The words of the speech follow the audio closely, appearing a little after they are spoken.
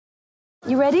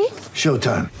You ready?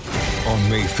 Showtime. On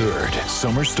May 3rd,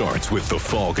 summer starts with The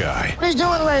Fall Guy. Let's do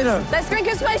it later. Let's drink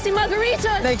a spicy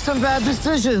margarita. Make some bad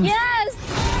decisions.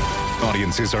 Yes!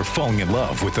 Audiences are falling in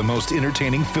love with the most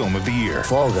entertaining film of the year.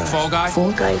 Fall Guy. Fall Guy?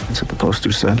 Fall Guy. That's what the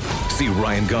poster said. See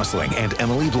Ryan Gosling and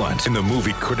Emily Blunt in the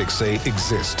movie critics say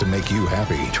exists to make you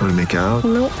happy. Trying to make it out?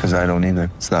 Nope. Because I don't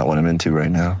either. It's not what I'm into right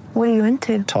now. What are you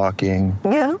into? Talking.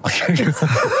 Yeah.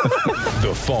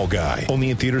 The Fall Guy.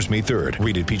 Only in theaters May 3rd.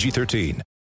 Rated PG-13.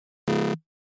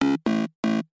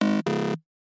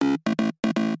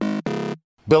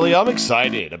 Billy, I'm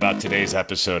excited about today's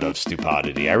episode of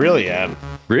Stupodity. I really am.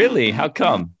 Really? How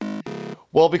come?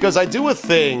 Well, because I do a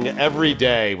thing every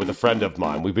day with a friend of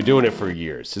mine. We've been doing it for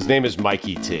years. His name is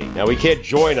Mikey T. Now, he can't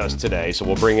join us today, so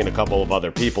we'll bring in a couple of other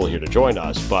people here to join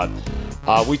us, but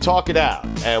we talk it out.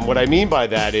 And what I mean by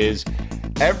that is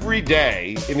every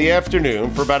day in the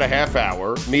afternoon for about a half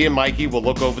hour, me and Mikey will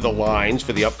look over the lines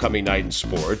for the upcoming night in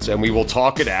sports, and we will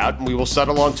talk it out, and we will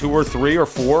settle on 2 or 3 or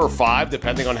 4 or 5,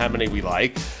 depending on how many we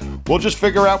like. We'll just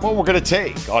figure out what we're going to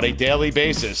take on a daily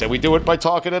basis, and we do it by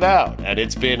talking it out. And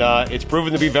it's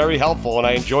proven to be very helpful, and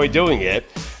I enjoy doing it.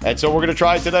 And so we're going to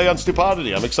try it today on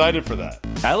Stupodity. I'm excited for that.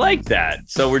 I like that.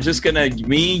 So we're just going to,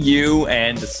 me, you,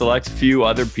 and a select few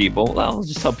other people. Well, I'll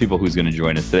just tell people who's going to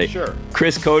join us today. Sure.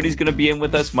 Chris Cody's going to be in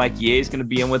with us. Mikey A is going to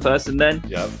be in with us. And then,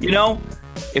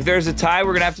 if there's a tie,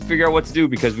 we're going to have to figure out what to do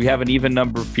because we have an even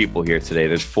number of people here today.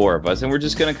 There's 4 of us. And we're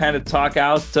just going to kind of talk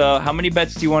out how many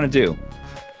bets do you want to do?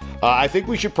 I think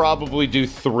we should probably do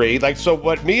 3. So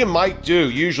what me and Mike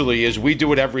do usually is we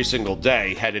do it every single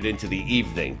day headed into the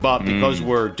evening. But because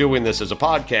we're doing this as a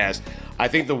podcast, I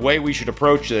think the way we should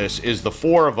approach this is the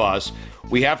 4 of us.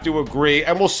 We have to agree,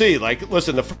 and we'll see.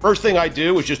 Listen, the first thing I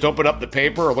do is just open up the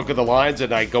paper or look at the lines,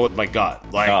 and I go with my gut.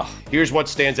 Here's what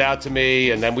stands out to me,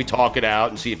 and then we talk it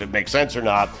out and see if it makes sense or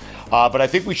not. But I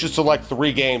think we should select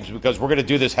 3 games because we're going to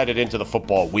do this headed into the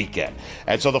football weekend.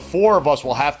 And so the 4 of us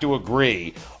will have to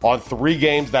agree on 3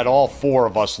 games that all 4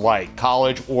 of us like,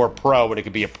 college or pro. And it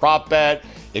could be a prop bet.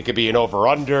 It could be an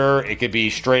over-under. It could be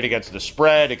straight against the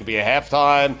spread. It could be a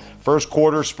halftime, first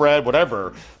quarter spread,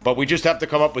 whatever. But we just have to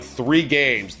come up with 3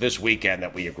 games this weekend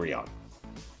that we agree on.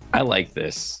 I like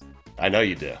this. I know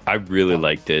you do. I really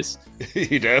like this.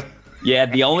 You do? Yeah,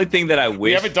 the only thing that I wish...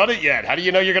 We haven't done it yet. How do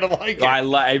you know you're going to like it?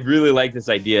 I really like this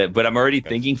idea, but I'm already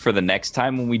thinking for the next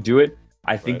time when we do it,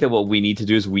 I think that what we need to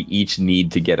do is we each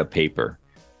need to get a paper.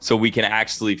 So we can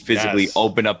actually physically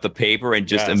open up the paper and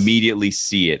just immediately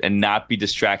see it and not be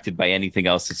distracted by anything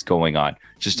else that's going on.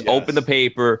 Just open the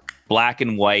paper, black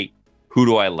and white. Who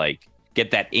do I like?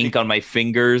 Get that ink on my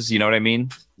fingers. You know what I mean?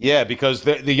 Yeah, because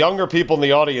the younger people in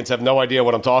the audience have no idea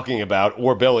what I'm talking about,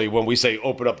 or Billy, when we say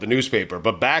open up the newspaper.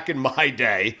 But back in my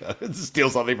day, to steal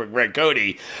something from Greg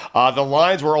Cody, the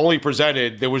lines were only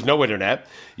presented, there was no internet.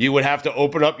 You would have to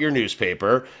open up your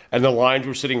newspaper, and the lines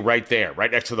were sitting right there, right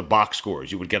next to the box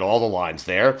scores. You would get all the lines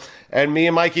there. And me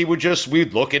and Mikey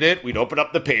we'd look at it, we'd open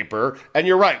up the paper, and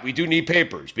you're right, we do need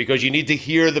papers, because you need to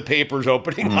hear the papers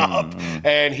opening up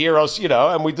and hear us,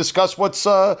 and we discuss what's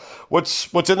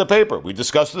in the paper. We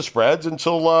discuss the spreads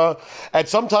until and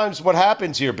sometimes what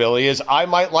happens here, Billy, is I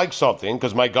might like something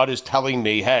because my gut is telling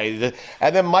me, hey,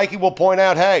 and then Mikey will point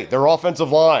out, hey, their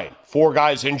offensive line, 4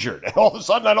 guys injured, and all of a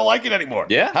sudden I don't like it anymore.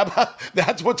 Yeah, how about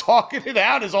that's what talking it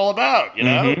out is all about,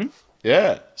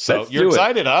 Yeah, so you're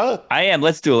excited, huh? I am.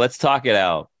 Let's do it. Let's talk it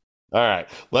out. All right,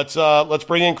 let's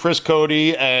bring in Chris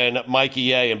Cody and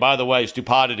Mikey A. And by the way,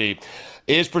 Stupodity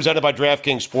is presented by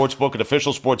DraftKings Sportsbook, an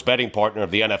official sports betting partner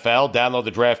of the NFL. Download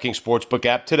the DraftKings Sportsbook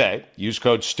app today. Use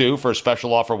code STU for a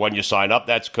special offer when you sign up.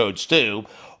 That's code STU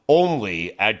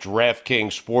only at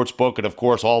DraftKings Sportsbook. And, of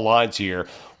course, all lines here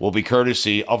will be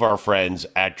courtesy of our friends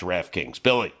at DraftKings.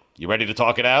 Billy, you ready to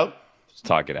talk it out? Let's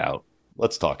talk it out.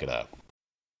 Let's talk it out.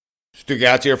 Stu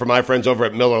Gatz here from my friends over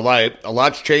at Miller Lite. A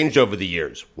lot's changed over the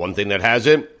years. One thing that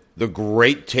hasn't, the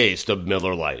great taste of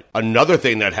Miller Lite. Another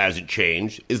thing that hasn't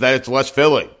changed is that it's less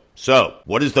filling. So,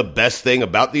 what is the best thing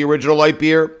about the original light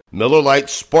beer? Miller Lite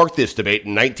sparked this debate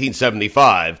in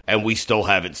 1975, and we still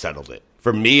haven't settled it.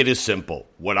 For me, it is simple.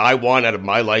 What I want out of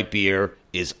my light beer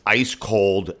is ice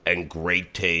cold and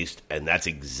great taste, and that's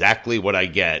exactly what I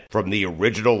get from the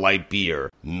original light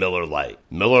beer, Miller Lite.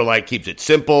 Miller Lite keeps it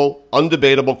simple,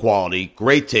 undebatable quality,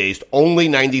 great taste, only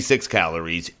 96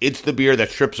 calories. It's the beer that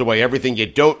strips away everything you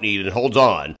don't need and holds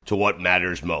on to what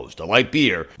matters most. A light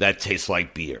beer that tastes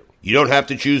like beer. You don't have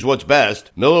to choose what's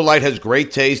best. Miller Lite has great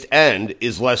taste and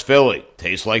is less filling.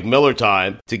 Tastes like Miller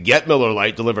time. To get Miller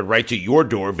Lite delivered right to your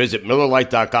door, visit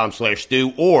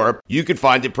MillerLite.com/stew, or you can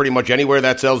find it pretty much anywhere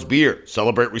that sells beer.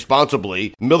 Celebrate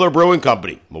responsibly. Miller Brewing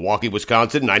Company, Milwaukee,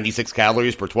 Wisconsin, 96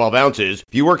 calories per 12 ounces,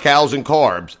 fewer calories and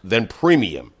carbs than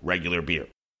premium regular beer.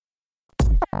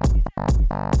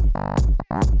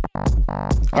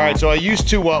 All right, so I used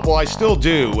to, I still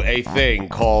do a thing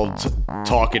called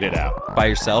talking it out. By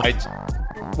yourself?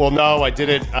 No, I did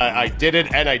it. I did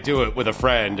it, and I do it with a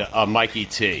friend, Mikey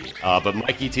T. But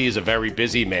Mikey T is a very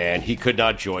busy man. He could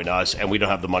not join us, and we don't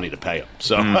have the money to pay him.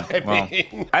 So,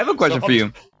 I have a question for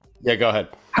you. Yeah, go ahead.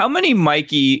 How many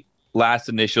Mikey last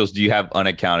initials do you have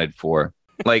unaccounted for?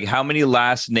 Like, how many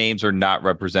last names are not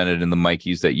represented in the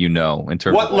Mikeys that you know? In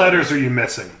terms what of letters are you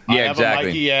missing? Yeah, I have exactly. a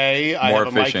Mikey A. I have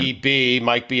a Mikey B.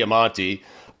 Mike Biamonte.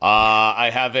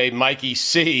 I have a Mikey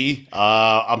C.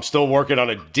 I'm still working on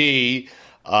a D.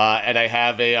 And I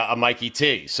have a Mikey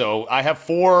T. So I have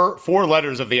four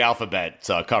letters of the alphabet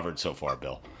covered so far,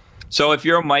 Bill. So if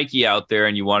you're a Mikey out there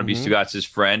and you want to be Stugatz's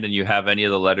friend and you have any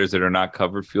of the letters that are not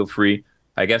covered, feel free,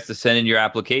 I guess, to send in your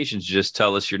applications. Just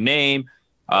tell us your name.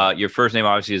 Your first name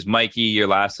obviously is Mikey, your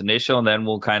last initial, and then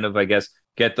we'll kind of, I guess,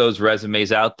 get those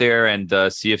resumes out there and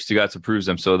see if Stugatz approves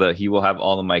them so that he will have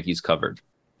all the Mikeys covered.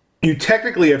 You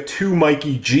technically have two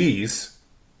Mikey G's.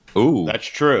 Ooh. That's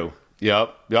true.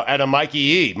 Yep. And a Mikey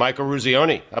E, Michael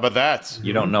Ruzioni. How about that?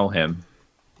 You don't know him.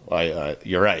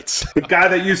 You're right. The guy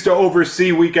that used to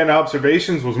oversee weekend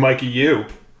observations was Mikey U.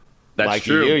 That's Mikey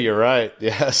true. You're right.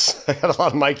 Yes. I got a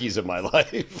lot of Mikeys in my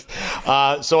life.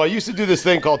 So I used to do this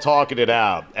thing called Talking It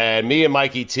Out. And me and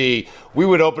Mikey T, we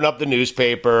would open up the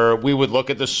newspaper. We would look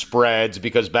at the spreads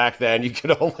because back then you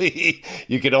could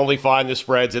only find the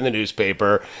spreads in the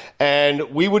newspaper. And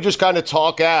we would just kind of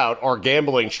talk out our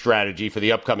gambling strategy for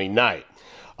the upcoming night.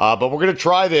 But we're going to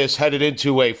try this headed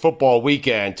into a football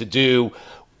weekend to do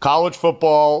college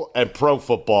football and pro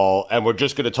football, and we're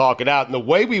just going to talk it out. And the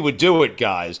way we would do it,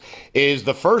 guys, is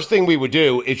the first thing we would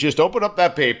do is just open up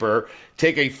that paper,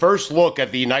 take a first look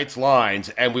at the night's lines,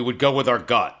 and we would go with our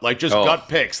gut. Like just gut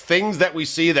picks, things that we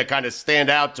see that kind of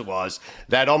stand out to us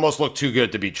that almost look too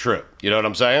good to be true. You know what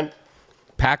I'm saying?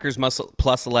 Packers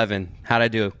plus 11. How'd I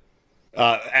do?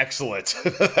 Excellent.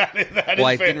 that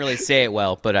I didn't really say it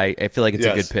well, but I feel like it's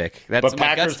a good pick. That's but what my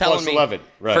Packers gut's telling plus me. 11.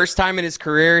 Right. First time in his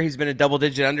career, he's been a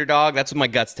double-digit underdog. That's what my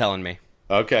gut's telling me.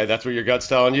 Okay, that's what your gut's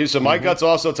telling you. So my gut's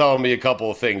also telling me a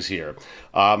couple of things here.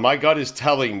 My gut is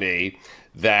telling me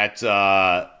that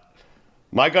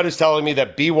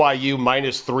BYU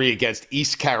 -3 against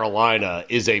East Carolina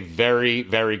is a very,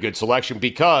 very good selection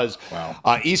because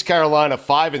East Carolina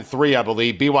 5-3, I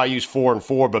believe. BYU's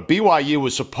 4-4, but BYU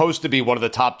was supposed to be one of the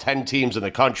top 10 teams in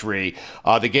the country.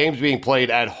 The game's being played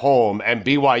at home, and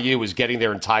BYU is getting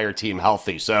their entire team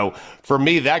healthy. So for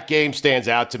me, that game stands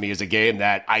out to me as a game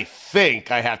that I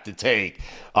think I have to take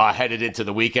headed into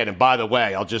the weekend. And by the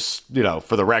way, I'll just,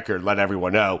 for the record, let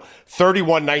everyone know,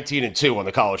 31-19-2 on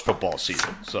the college football season.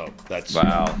 So that's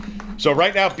wow. So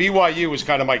right now, BYU is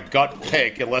kind of my gut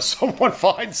pick, unless someone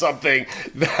finds something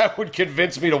that would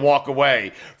convince me to walk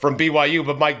away from BYU.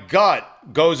 But my gut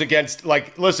goes against,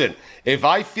 listen, if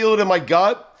I feel it in my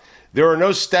gut, there are no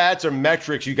stats or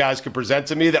metrics you guys can present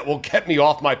to me that will get me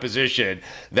off my position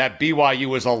that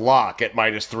BYU is a lock at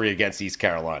 -3 against East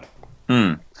Carolina.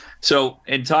 So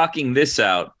in talking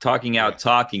out.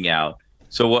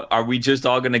 So what, are we just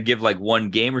all going to give one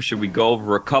game, or should we go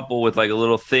over a couple with a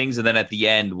little things, and then at the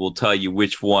end we'll tell you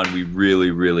which one we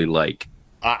really, really like?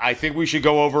 I think we should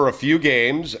go over a few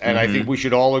games, and I think we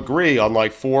should all agree on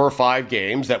 4 or 5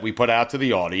 games that we put out to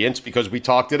the audience because we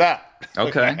talked it out.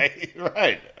 Okay.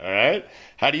 Right. All right.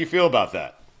 How do you feel about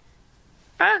that?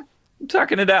 I'm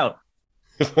talking it out.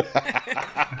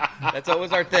 That's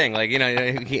always our thing.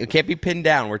 It can't be pinned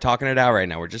down. We're talking it out right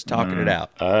now. We're just talking it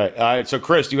out. All right. So,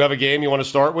 Chris, do you have a game you want to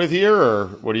start with here, or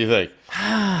what do you think?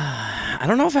 I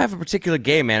don't know if I have a particular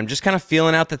game, man. I'm just kind of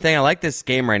feeling out the thing. I like this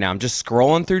game right now. I'm just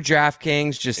scrolling through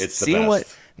DraftKings, just seeing what.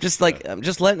 I'm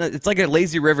just letting it's like a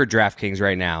lazy river DraftKings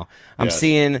right now. I'm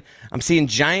seeing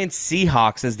Giants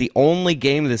Seahawks as the only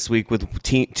game this week with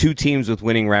two teams with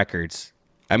winning records.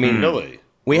 I mean, really?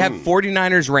 We have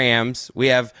 49ers Rams, we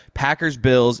have Packers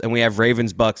Bills, and we have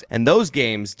Ravens Bucks, and those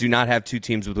games do not have two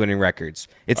teams with winning records.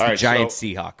 It's the Giants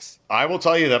Seahawks. I will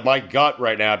tell you that my gut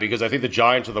right now, because I think the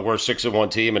Giants are the worst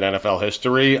 6-1 team in NFL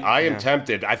history, I am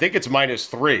tempted. I think it's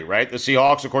 -3, right? The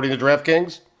Seahawks, according to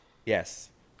DraftKings? Yes.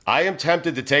 I am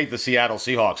tempted to take the Seattle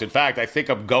Seahawks. In fact, I think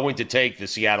I'm going to take the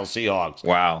Seattle Seahawks.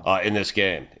 Wow. In this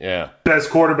game, yeah. Best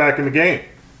quarterback in the game.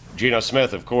 Geno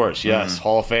Smith, of course. Yes,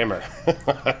 Hall of Famer.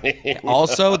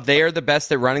 Also, they are the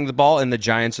best at running the ball, and the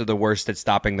Giants are the worst at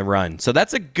stopping the run. So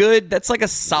that's like a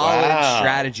solid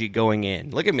strategy going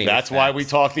in. Look at me. That's why we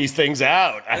talk these things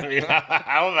out. I mean,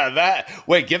 how about that?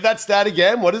 Wait, give that stat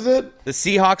again. What is it? The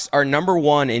Seahawks are number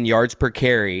 1 in yards per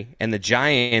carry, and the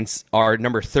Giants are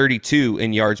number 32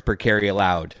 in yards per carry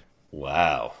allowed.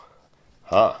 Wow.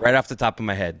 Huh. Right off the top of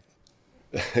my head.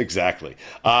 Exactly.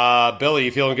 Billy,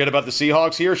 you feeling good about the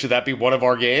Seahawks here? Should that be one of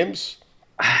our games?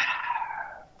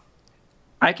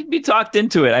 I can be talked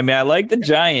into it. I mean, I like the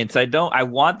Giants. I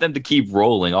want them to keep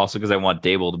rolling, also because I want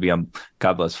Dable to be on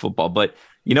God Bless Football. But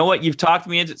you know what? You've talked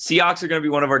me into Seahawks are going to be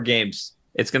one of our games.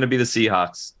 It's going to be the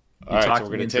Seahawks. All right, so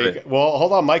we're going to take it. Well,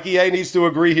 hold on. Mikey A needs to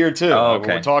agree here, too. Oh,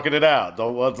 okay. We're talking it out.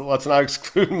 Let's not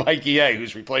exclude Mikey A,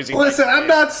 who's replacing Listen, Mikey I'm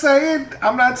not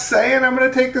saying I'm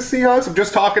going to take the Seahawks. I'm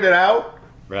just talking it out.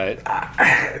 Right.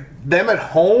 Them at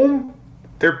home,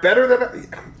 they're better than...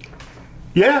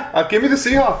 Yeah, give me the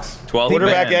Seahawks. 12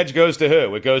 quarterback edge goes to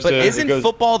who? It goes but to... Isn't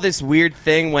football this weird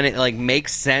thing when it like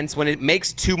makes sense? When it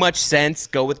makes too much sense,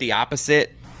 go with the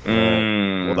opposite?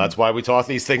 Well, that's why we talk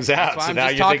these things out. So now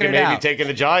you're thinking maybe taking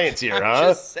the Giants here, huh?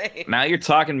 Just saying. Now you're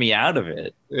talking me out of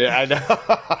it. Yeah, I know.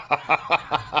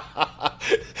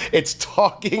 It's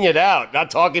talking it out, not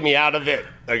talking me out of it.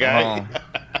 Okay.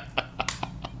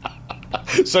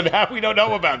 So now we don't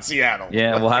know about Seattle.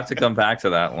 Yeah, we'll have to come back to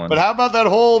that one. But how about that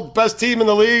whole best team in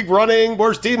the league running,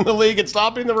 worst team in the league at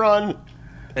stopping the run?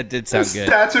 That did sound good.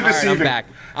 Stats are All right, deceiving.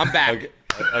 I'm back.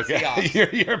 Okay.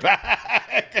 You're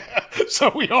back.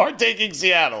 So we are taking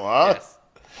Seattle, huh? Yes.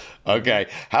 Okay.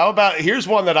 How about, here's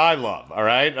one that I love, all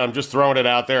right? I'm just throwing it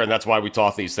out there, and that's why we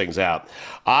talk these things out.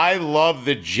 I love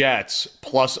the Jets,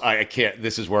 plus, I can't,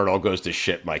 this is where it all goes to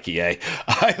shit, Mikey A.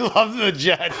 I love the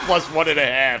Jets plus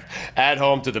 1.5 at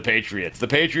home to the Patriots. The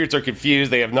Patriots are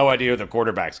confused. They have no idea who their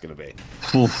quarterback's going to be.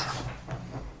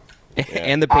 Yeah.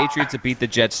 And the Patriots have beat the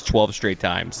Jets 12 straight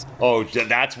times. Oh,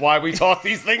 that's why we talk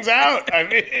these things out. I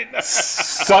mean,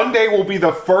 Sunday will be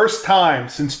the first time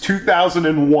since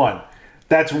 2001.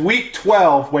 That's week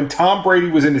 12 when Tom Brady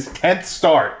was in his 10th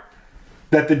start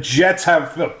that the Jets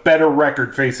have a better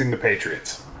record facing the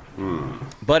Patriots.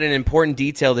 But an important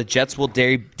detail, the Jets will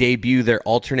debut their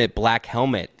alternate black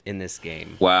helmet in this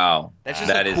game. Wow. That's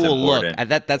just a cool look.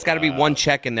 That's got to be one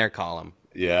check in their column.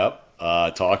 Yep.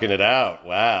 Talking it out.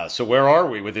 Wow. So where are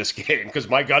we with this game? Because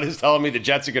my gut is telling me the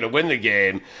Jets are going to win the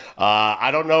game.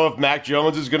 I don't know if Mac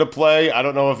Jones is going to play. I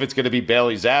don't know if it's going to be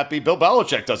Bailey Zappi. Bill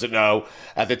Belichick doesn't know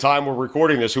at the time we're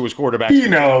recording this who his quarterback is. He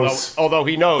knows. Although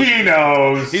he knows. He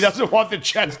knows. He doesn't want the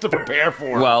Jets to prepare for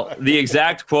him. Well, the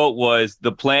exact quote was,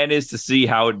 the plan is to see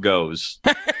how it goes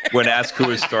when asked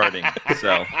who is starting.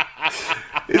 So...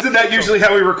 Isn't that usually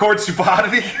how we record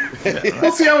Stupidity?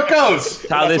 We'll see how it goes.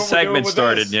 How this segment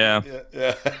started, yeah.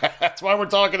 That's why we're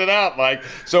talking it out, Mike.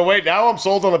 So wait, now I'm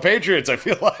sold on the Patriots. I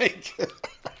feel like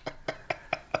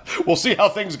we'll see how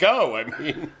things go. I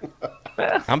mean,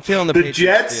 I'm feeling the Patriots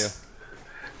Jets. too.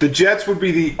 The Jets would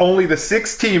be only the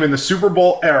sixth team in the Super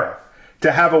Bowl era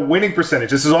to have a winning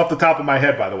percentage. This is off the top of my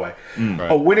head, by the way.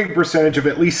 Right. A winning percentage of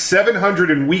at least 700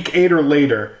 in week 8 or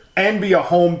later, and be a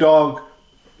home dog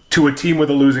to a team with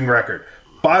a losing record.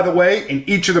 By the way, in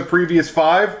each of the previous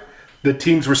 5, the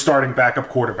teams were starting backup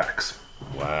quarterbacks.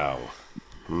 Wow.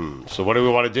 So what do we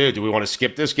want to do? Do we want to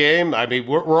skip this game? I mean,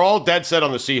 we're all dead set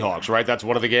on the Seahawks, right? That's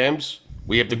one of the games?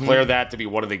 We have declared that to be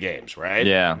one of the games, right?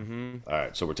 Yeah. All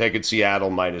right, so we're taking Seattle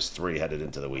 -3 headed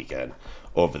into the weekend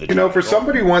over the You know, for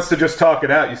somebody who wants to just talk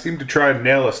it out, you seem to try and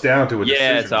nail us down to a Yeah,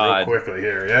 it's decision real odd. quickly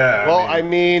here. Yeah. Well, I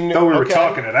mean, thought we were okay.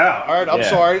 talking it out. All right, I'm Yeah.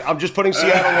 sorry. I'm just putting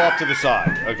Seattle off to the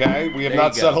side, okay? We have There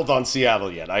not you go. settled on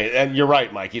Seattle yet. And you're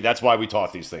right, Mikey. That's why we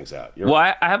talk these things out. You're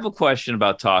Well, I have a question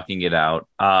about talking it out.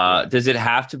 Does it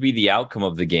have to be the outcome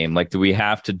of the game? Like, do we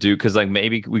have to do, because like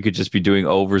maybe we could just be doing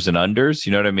overs and unders,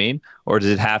 you know what I mean? Or does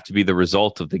it have to be the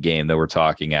result of the game that we're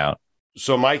talking out?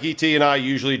 So Mikey T and I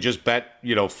usually just bet,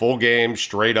 full game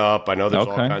straight up. I know there's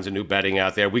all Okay. kinds of new betting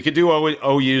out there. We could do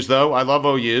OUs though. I love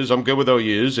OUs. I'm good with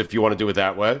OUs if you want to do it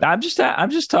that way. I'm just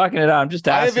talking it out. I'm just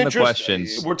I have asking the interest.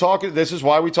 questions. We're talking. This is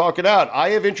why we talk it out. I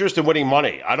have interest in winning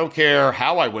money. I don't care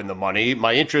how I win the money.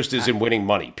 My interest is in winning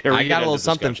money. Period. I got a End little of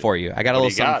something discussion. for you. I got a What little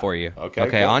do you something got? for you. Okay.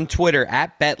 Okay. Go. On Twitter,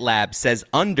 @BetLab says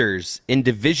unders in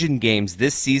division games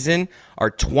this season are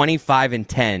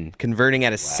 25-10, converting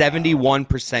at a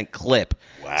 71% clip.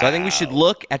 So I think we should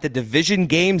look at the division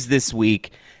games this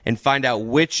week and find out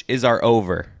which is our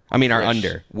over. I mean, our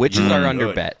under. Which is our under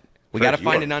Good. bet? We Chris, got to you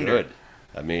find are an under. good.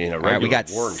 I mean, right, we got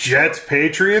boring Jets,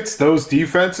 Patriots, those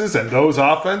defenses and those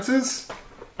offenses.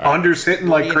 All Unders hitting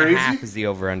like 40.5 crazy. is the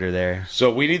over/under there.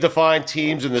 So we need to find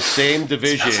teams in the same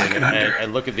division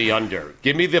and look at the under.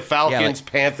 Give me the Falcons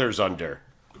Panthers under.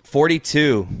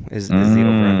 42 is the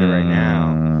over/under right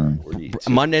now. 42.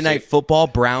 Monday Night Football,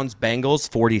 Browns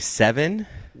Bengals 47.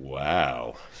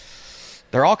 Wow.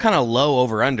 They're all kind of low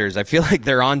over-unders. I feel like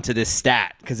they're on to this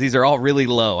stat because these are all really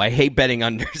low. I hate betting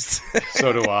unders.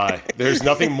 So do I. There's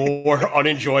nothing more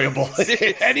unenjoyable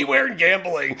anywhere in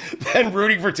gambling than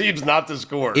rooting for teams not to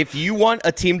score. If you want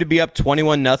a team to be up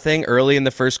 21-0 early in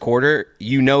the first quarter,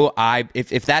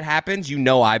 if that happens,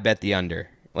 I bet the under.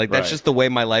 Like, that's just the way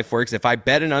my life works. If I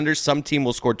bet an under, some team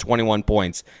will score 21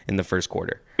 points in the first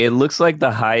quarter. It looks like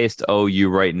the highest OU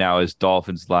right now is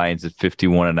Dolphins-Lions at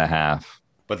 51.5.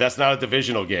 But that's not a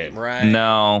divisional game. Right.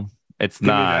 No, it's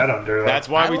not. That under, That's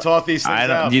why we taught these things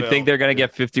out, Do you Bill. think they're going to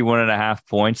get 51.5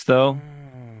 points, though?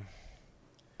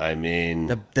 I mean,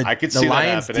 The I could see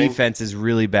Lions' that happening. defense is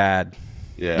really bad.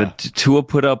 Yeah. The Tua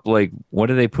put up, what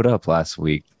did they put up last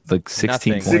week? Like 16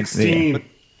 Nothing. points? 16.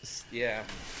 Yeah.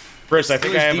 Chris, I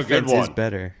think I have a good defense is one.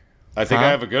 better. I think I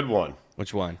have a good one.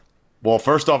 Which one? Well,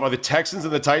 first off, are the Texans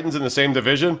and the Titans in the same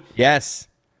division? Yes.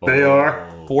 They are.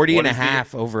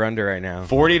 40.5 over/under right now.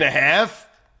 40.5?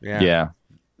 Yeah.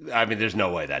 I mean, there's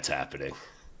no way that's happening.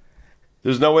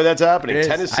 There's no way that's happening. It is.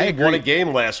 I Tennessee agree. won a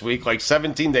game last week, like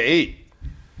 17-8.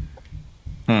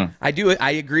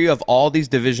 I agree. Of all these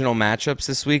divisional matchups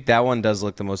this week, that one does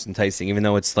look the most enticing, even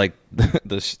though it's like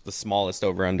the smallest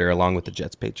over/under, along with the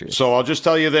Jets Patriots. So I'll just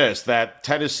tell you this: that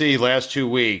Tennessee last 2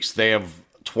 weeks, they have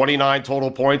 29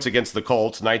 total points against the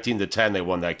Colts, 19-10. They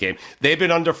won that game. They've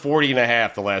been under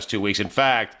 40.5 the last 2 weeks. In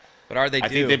fact, But are they I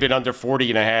due? think they've been under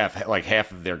 40.5 like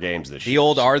half of their games this The year.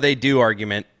 old "are they due"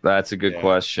 argument. That's a good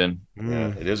question. Yeah,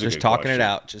 it is a Just good talking question. it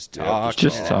out. Just Yeah, talking.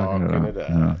 Just talking it out.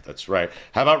 Yeah. That's right.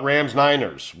 How about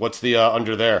Rams-Niners? What's the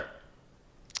under there?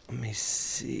 Let me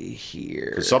see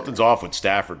here. 'Cause something's off with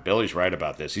Stafford. Billy's right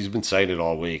about this. He's been saying it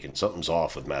all week, and something's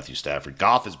off with Matthew Stafford.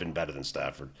 Goff has been better than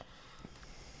Stafford.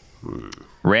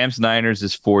 Rams-Niners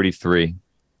is 43.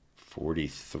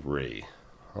 43.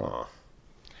 Huh.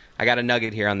 I got a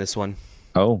nugget here on this one.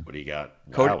 Oh. What do you got?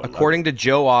 According to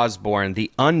Joe Osborne, the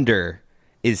under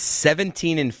is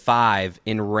 17-5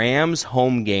 in Rams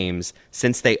home games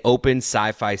since they opened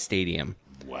SoFi Stadium.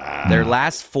 Wow. Their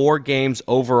last 4 games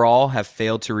overall have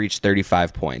failed to reach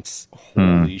 35 points.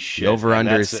 Holy shit. The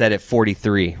over-under And is that's- set at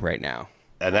 43 right now.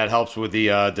 And that helps with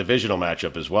the divisional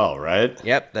matchup as well, right?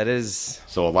 Yep, that is.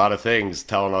 So a lot of things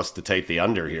telling us to take the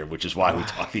under here, which is why we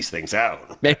talk these things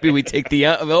out. Maybe we take the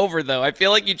over, though. I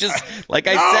feel like you just, like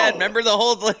I said, remember the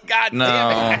whole, God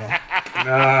damn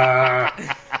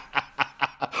it.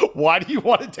 Why do you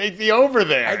want to take the over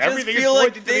there? I just Everything feel is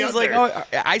like pointing to the things like, under.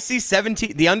 I see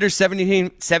 17, the under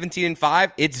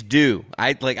 17-5, it's due.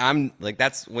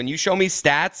 That's when you show me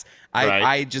stats, Right.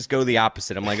 I just go the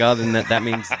opposite. I'm like, oh, then that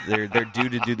means they're due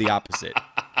to do the opposite.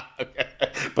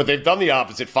 But they've done the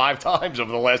opposite 5 times over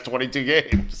the last 22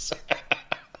 games.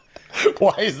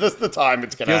 Why is this the time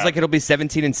it's going to Feels like it'll be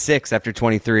 17-6 after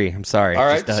 23. I'm sorry. All It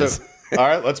right, just does. all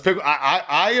right, let's pick.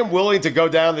 I am willing to go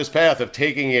down this path of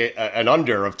taking an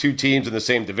under of 2 teams in the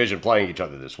same division playing each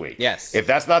other this week. Yes. If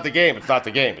that's not the game, it's not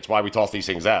the game. It's why we toss these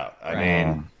things out. I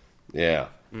mean, yeah.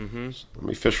 Mm-hmm. Let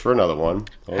me fish for another one.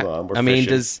 Hold on. We're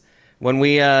fishing. When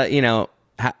we, how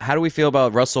do we feel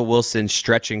about Russell Wilson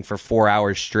stretching for 4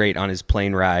 hours straight on his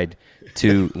plane ride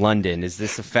to London? Does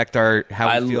this affect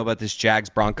how we feel about this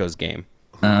Jags-Broncos game?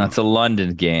 It's a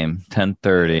London game,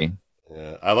 10:30.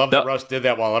 Yeah. I love that Russ did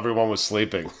that while everyone was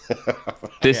sleeping.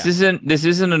 This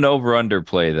isn't an over/under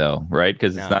play though, right?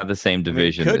 Because it's not the same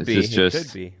division. It could be. It's just It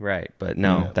could be. Right. But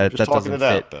no, that Just talking doesn't it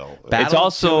fit. out, Bill. It's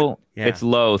also Yeah. it's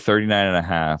low,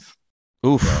 39.5.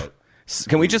 Oof. Right.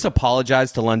 Can we just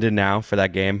apologize to London now for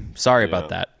that game? Sorry about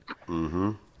that.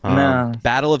 No.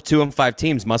 Battle of 2 and 5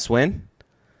 teams must win.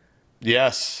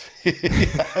 Yes.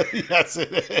 Yes,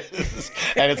 it is.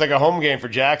 And it's like a home game for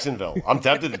Jacksonville. I'm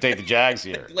tempted to take the Jags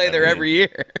here. Play there every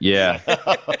year. Yeah.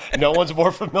 No one's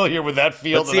more familiar with that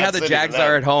field. Let's see how the Jags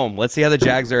are at home. Let's see how the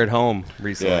Jags are at home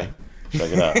recently. Yeah,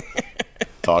 check it out.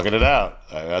 Talking it out.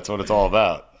 That's what it's all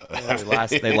about.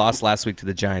 They lost last week to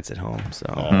the Giants at home. So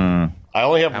I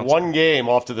only have one game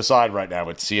off to the side right now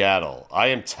with Seattle. I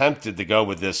am tempted to go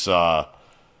with this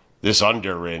this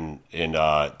under in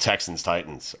Texans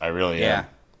Titans. I really am.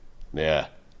 Yeah.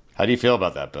 How do you feel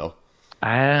about that, Bill?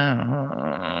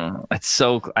 It's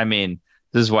so. I mean,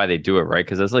 this is why they do it, right?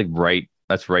 Because that's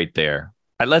that's right there.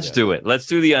 Let's do it. Let's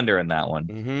do the under in that one.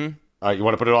 Mm-hmm. You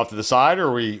want to put it off to the side, or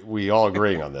are we all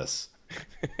agreeing on this?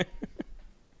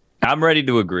 I'm ready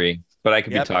to agree, but I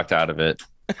could be talked out of it.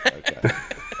 Okay.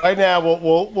 Right now,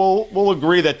 we'll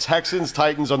agree that Texans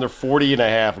Titans under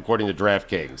 40.5, according to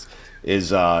DraftKings,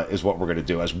 is what we're going to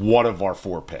do as one of our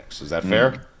 4 picks. Is that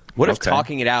fair? What if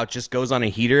talking it out just goes on a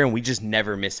heater and we just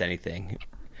never miss anything?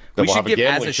 Then We we'll should have a give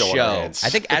as gambling a show on show. our hands. I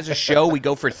think as a show we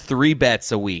go for 3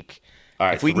 bets a week. All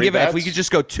right, If we 3 bets? if we could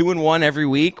just go 2-1 every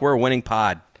week, we're a winning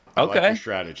pod. I like Okay. your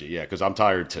strategy, yeah, because I'm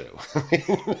tired too.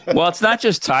 Well, it's not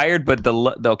just tired, but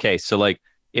okay. So like,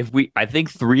 I think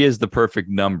 3 is the perfect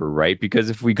number, right? Because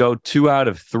if we go 2 out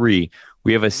of 3,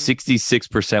 we have a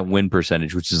 66% win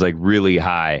percentage, which is like really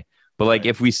high. But like,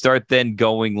 if we start then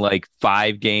going like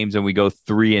 5 games and we go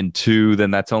 3-2,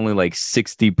 then that's only like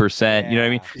 60%. You know what I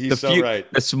mean? He's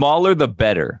right. The smaller, the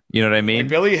better. You know what I mean? Like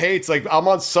Billy hates, like, I'm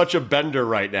on such a bender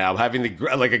right now, having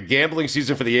a gambling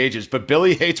season for the ages. But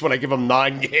Billy hates when I give him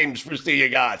 9 games for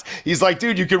seeing odds. He's like,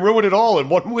 dude, you can ruin it all in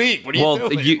 1 week. What are you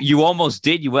doing? You almost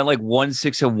did. You went like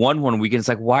 1-6 and 1 week. It's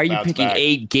like, why are you picking back.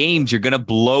 8 games? You're gonna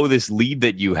blow this lead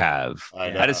that you have.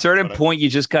 I know, At a certain point, you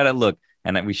just gotta look.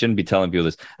 And we shouldn't be telling people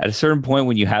this. At a certain point,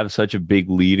 when you have such a big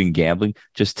lead in gambling,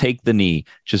 just take the knee.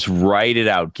 Just write it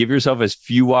out. Give yourself as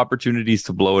few opportunities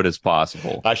to blow it as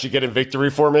possible. I should get in victory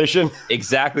formation.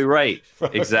 Exactly right.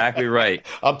 Exactly right.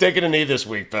 I'm taking a knee this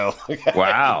week, Bill.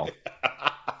 Wow.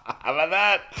 How about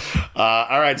that?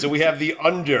 All right, so we have the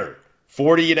under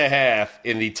 40.5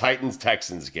 in the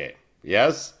Titans-Texans game.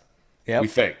 Yes? Yep. We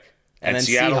think. And then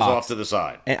Seattle's Seahawks. off to the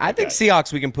side. And I think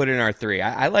Seahawks we can put in our 3.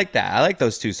 I like that. I like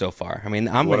those 2 so far. I mean,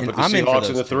 I'm Want in to put the for Seahawks those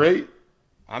in the 2. 3?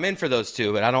 I'm in for those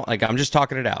 2, but I don't like. I'm just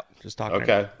talking it out. It out.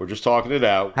 Okay, we're just talking it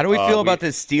out. How do we feel about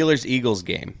this Steelers-Eagles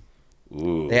game?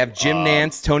 Ooh, They have Jim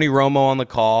Nance, Tony Romo on the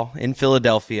call in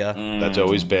Philadelphia. that's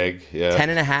always big. Yeah.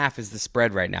 10.5 is the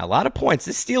spread right now. A lot of points.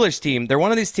 This Steelers team, they're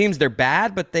one of these teams. They're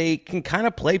bad, but they can kind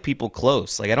of play people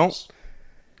close. Like I don't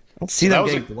see them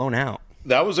getting blown out.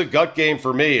 That was a gut game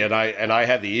for me, and I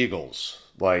had the Eagles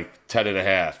like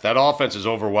 10.5. That offense is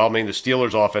overwhelming. The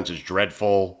Steelers' offense is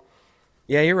dreadful.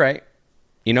 Yeah, you're right.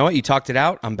 You know what? You talked it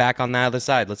out. I'm back on the other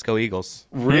side. Let's go Eagles.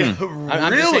 Really?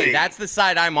 I'm just saying that's the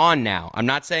side I'm on now. I'm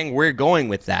not saying we're going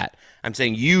with that. I'm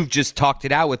saying you've just talked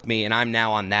it out with me, and I'm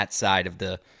now on that side of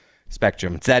the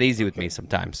spectrum. It's that easy with me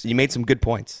sometimes. You made some good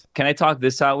points. Can I talk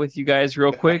this out with you guys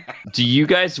real quick? Do you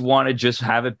guys want to just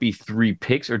have it be 3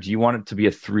 picks, or do you want it to be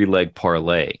a 3-leg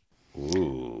parlay?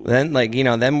 Ooh. Then,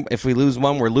 then if we lose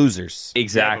one, we're losers.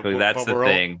 Exactly, that's the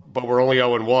thing. But we're only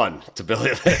 0-1 to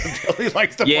Billy. Billy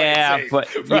likes to play it safe,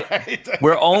 but right?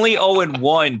 we're only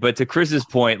 0-1. But to Chris's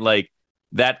point, like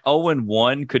that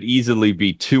 0-1 could easily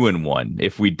be 2-1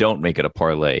 if we don't make it a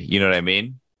parlay. You know what I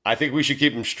mean? I think we should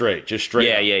keep them straight, just straight.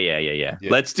 Yeah.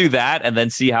 Let's do that, and then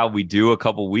see how we do a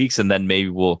couple weeks, and then maybe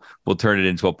we'll turn it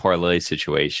into a parlay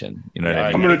situation. You know what I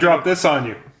mean? I'm going to drop this on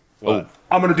you. What?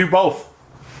 I'm going to do both.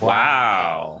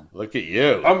 Wow. Look at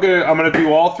you. I'm gonna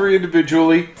do all 3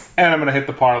 individually, and I'm going to hit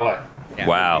the parlay. Yeah,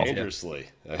 Wow. Dangerously.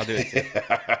 I'll do it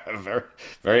too. very,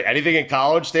 very. Anything in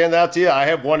college stand out to you? I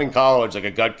have one in college, like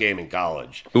a gut game in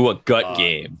college. Ooh, a gut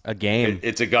game. A game.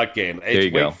 It's a gut game. you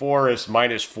It's go. Wake Forest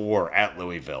 -4 at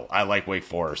Louisville. I like Wake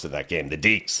Forest in that game. The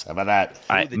Deeks. How about that?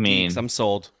 I The mean, Deeks, I'm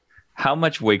sold. how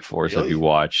much Wake Forest have Really? you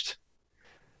watched?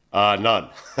 None.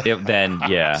 Then,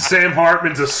 yeah. Sam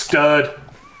Hartman's a stud.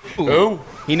 Who?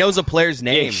 He knows a player's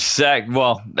name. Exact.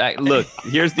 Well, look,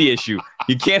 here's the issue.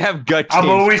 You can't have gut I'm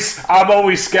teams.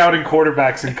 always scouting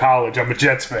quarterbacks in college. I'm a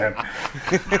Jets fan.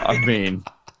 I mean,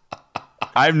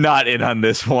 I'm not in on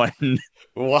this one.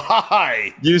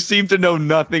 Why? You seem to know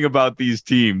nothing about these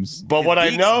teams. But what I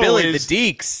Deeks, know Billy, is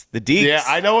the Deeks. Yeah,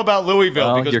 I know about Louisville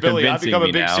Well, because, you're Billy, I've convincing become a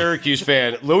me big now. Syracuse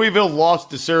fan. Louisville lost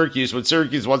to Syracuse when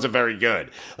Syracuse wasn't very good.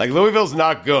 Like, Louisville's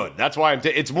not good. That's why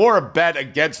it's more a bet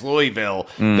against Louisville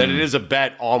than it is a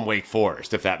bet on Wake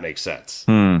Forest, if that makes sense.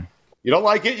 You don't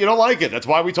like it? You don't like it. That's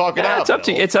why we talk it out. It's up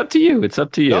to Bill. It's up to you. It's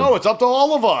up to you. No, it's up to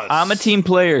all of us. I'm a team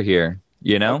player here.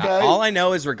 You know. Okay. All I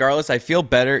know is, regardless, I feel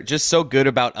better, just so good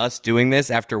about us doing this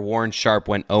after Warren Sharp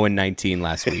went 0-19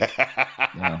 last week.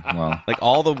 Yeah, well. Like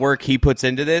all the work he puts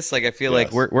into this, like I feel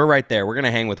like we're right there. We're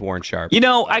gonna hang with Warren Sharp. You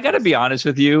know, I got to be honest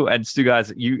with you, and Stu,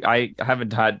 guys, I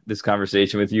haven't had this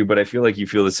conversation with you, but I feel like you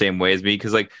feel the same way as me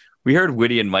because, like, we heard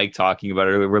Whitty and Mike talking about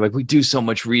it earlier. We're like, we do so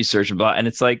much research about, and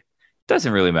it's like,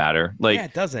 doesn't really matter. Like, Yeah,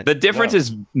 it doesn't. The difference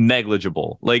is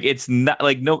negligible. Like, it's not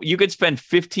like you could spend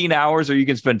 15 hours or you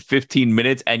can spend 15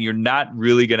 minutes, and you're not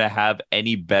really going to have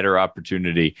any better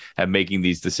opportunity at making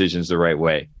these decisions the right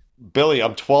way. Billy,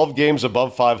 I'm 12 games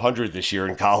above 500 this year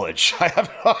in college. I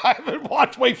haven't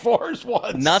watched Wake Forest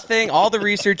once. Nothing. All the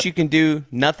research you can do,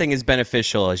 nothing is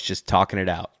beneficial as just talking it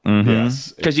out.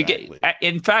 Yes, Because you get,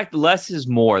 in fact, less is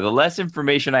more. The less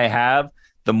information I have,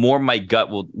 the more my gut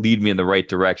will lead me in the right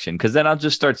direction. Because then I'll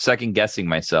just start second guessing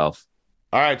myself.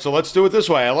 All right, so let's do it this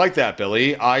way. I like that,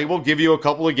 Billy. I will give you a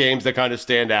couple of games that kind of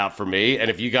stand out for me. And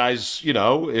if you guys,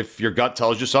 if your gut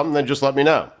tells you something, then just let me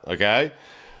know, okay?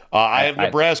 I have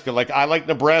Nebraska. I like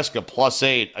Nebraska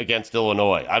 +8 against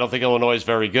Illinois. I don't think Illinois is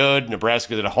very good.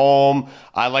 Nebraska's at home.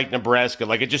 I like Nebraska.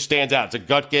 It just stands out. It's a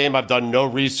gut game. I've done no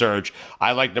research.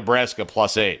 I like Nebraska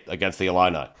 +8 against the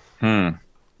Illini.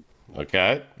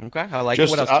 Okay. I like it.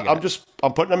 What else do you got?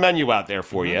 I'm putting a menu out there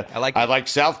for you. I like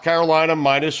South Carolina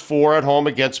 -4 at home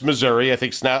against Missouri. I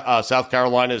think South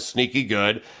Carolina is sneaky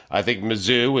good. I think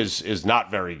Mizzou is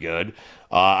not very good.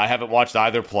 I haven't watched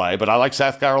either play, but I like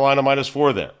South Carolina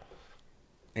 -4 there.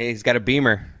 Hey, he's got a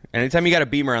beamer. Anytime you got a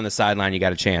beamer on the sideline, you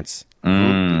got a chance.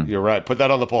 You're right. Put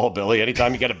that on the poll, Billy.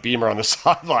 Anytime you get a beamer on the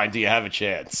sideline, do you have a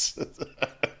chance?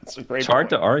 It's hard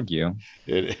to argue.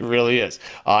 It really is.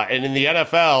 And in the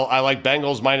NFL, I like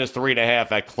Bengals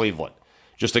 -3.5 at Cleveland.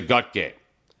 Just a gut game.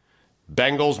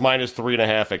 Bengals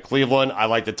 -3.5 at Cleveland. I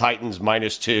like the Titans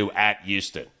 -2 at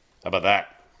Houston. How about that?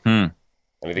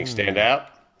 Anything stand out?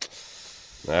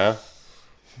 Yeah.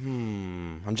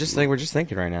 We're just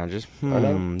thinking right now.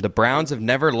 The Browns have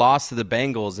never lost to the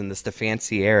Bengals in the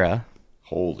Stefanski era.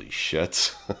 Holy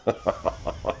shit.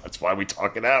 That's why we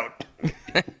talk it out.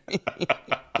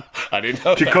 I didn't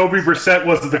know Jacoby Brissett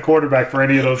wasn't the quarterback for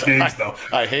any of those games, though.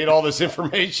 I hate all this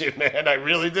information, man. I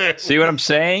really do. See what I'm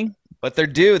saying? But they're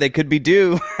due. They could be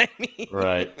due.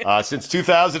 Right. Since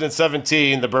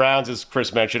 2017, the Browns, as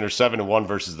Chris mentioned, are 7-1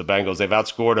 versus the Bengals. They've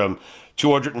outscored them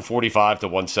 245 to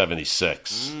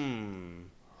 176.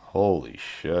 Holy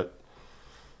shit.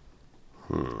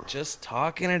 Just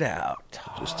talking it out.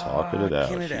 Just talking it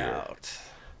out.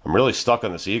 I'm really stuck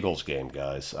on this Eagles game,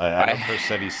 guys. I know Chris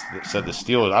said the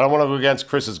Steelers. I don't want to go against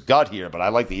Chris's gut here, but I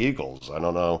like the Eagles. I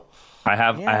don't know. I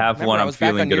have one I'm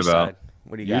feeling good about. Side.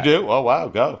 What do you got? You do? Oh, wow.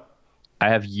 Go. I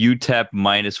have UTEP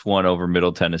 -1 over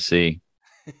Middle Tennessee.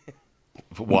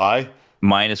 Why?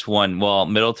 -1. Well,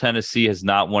 Middle Tennessee has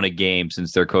not won a game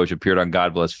since their coach appeared on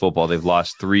God Bless Football. They've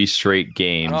lost 3 straight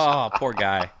games. Oh, poor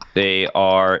guy. They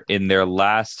are in their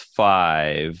last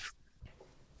 5.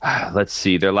 Let's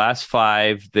see. Their last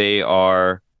 5, they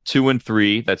are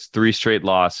 2-3. That's 3 straight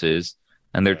losses.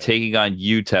 And they're taking on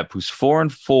UTEP, who's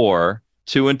 4-4,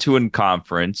 2-2 in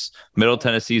conference. Middle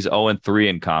Tennessee's 0-3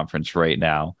 in conference right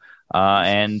now.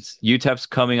 And UTEP's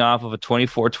coming off of a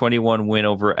 24-21 win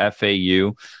over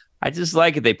FAU. I just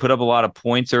like it. They put up a lot of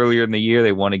points earlier in the year.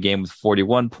 They won a game with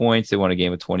 41 points. They won a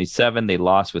game with 27. They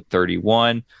lost with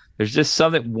 31. There's just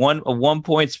something, a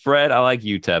 1-point spread. I like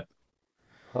UTEP.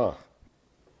 Huh.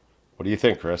 What do you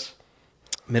think, Chris?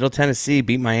 Middle Tennessee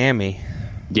beat Miami.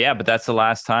 Yeah, but that's the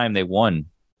last time they won.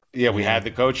 Yeah, we had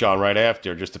the coach on right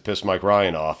after just to piss Mike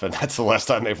Ryan off, and that's the last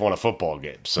time they've won a football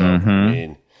game. So, I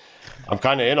mean, I'm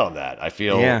kind of in on that. I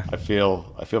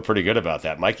feel pretty good about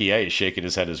that. Mikey A is shaking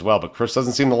his head as well, but Chris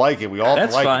doesn't seem to like it. We all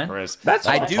like it, Chris. That's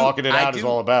what talking it out is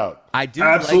all about. I do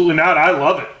absolutely not. I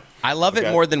love it. I love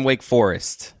it more than Wake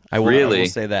Forest. I will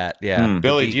say that. Yeah.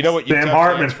 Billy, do you know what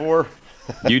UTEP stands for?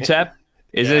 UTEP?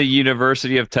 Is it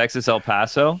University of Texas El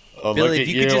Paso? Oh, Billy, if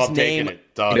you could just name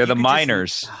it, they're the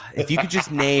Miners. If you could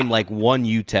just name one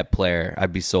UTEP player,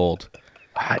 I'd be sold.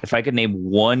 If I could name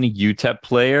one UTEP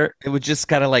player, it would just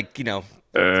kind of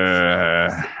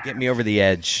get me over the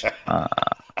edge.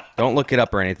 Don't look it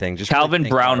up or anything. Just Calvin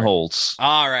Brownholtz.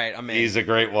 All right, I'm in. He's a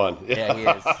great one. Yeah, he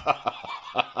is.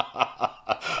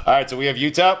 All right, so we have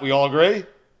UTEP. We all agree?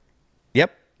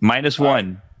 Yep.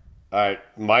 -1. All right,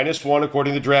 -1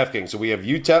 according to DraftKings. So we have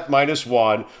UTEP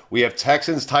 -1. We have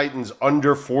Texans Titans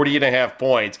under 40.5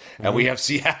 points, and we have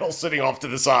Seattle sitting off to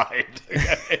the side.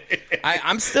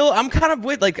 I'm kind of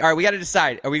with all right. We got to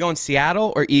decide: are we going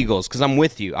Seattle or Eagles? Because I'm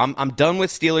with you. I'm done with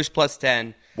Steelers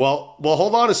 +10. Well,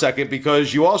 hold on a second,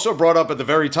 because you also brought up at the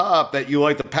very top that you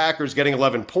like the Packers getting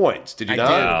 11 points. Did you not?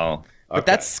 No. But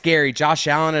that's scary. Josh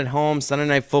Allen at home, Sunday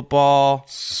Night Football.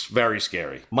 It's very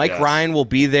scary. Mike Ryan will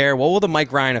be there. What will the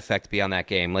Mike Ryan effect be on that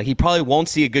game? He probably won't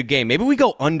see a good game. Maybe we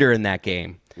go under in that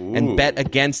game and bet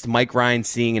against Mike Ryan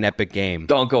seeing an epic game.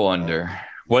 Don't go under.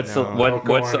 What's the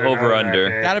over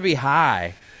under? Got to be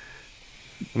high.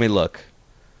 Let me look.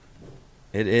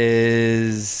 It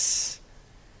is.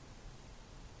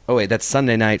 Oh, wait, that's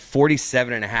Sunday night,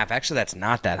 47.5. Actually, that's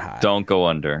not that high. Don't go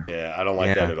under. Yeah, I don't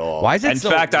like that at all. Why is it In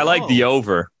fact, I like the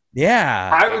over.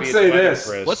 Yeah. I would say this.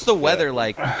 What's the weather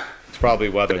like? It's probably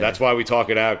weather. That's why we talk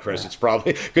it out, Chris. It's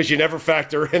probably because you never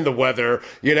factor in the weather.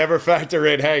 You never factor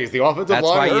in, hey, is the offensive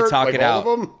line hurt? You talk like it all out.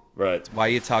 Of them? Right. That's why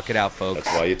you talk it out, folks.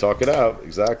 That's why you talk it out.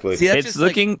 Exactly. See, it's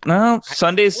looking,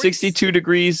 Sunday's 62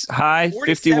 degrees high,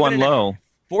 51 low.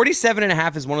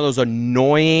 47.5 is one of those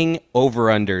annoying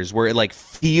over-unders where it like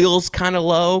feels kind of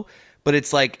low, but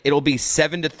it's like it'll be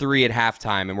 7-3 at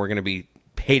halftime, and we're going to be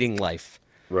hating life.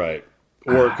 Right.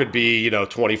 Or it could be,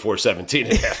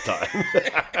 24-17 at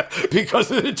halftime because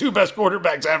they're the two best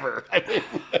quarterbacks ever. I mean,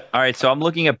 All right, so I'm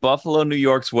looking at Buffalo, New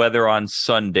York's weather on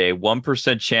Sunday.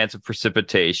 1% chance of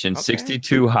precipitation,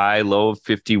 62 high, low of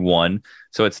 51.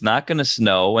 So it's not going to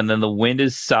snow. And then the wind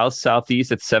is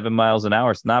south-southeast at 7 miles an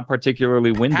hour. It's not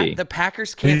particularly windy. The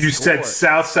Packers can't You score. said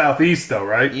south-southeast, though,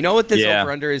 right? You know what this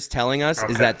over-under is telling us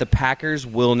is that the Packers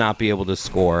will not be able to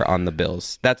score on the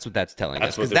Bills. That's what that's telling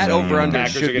us. Because that over-under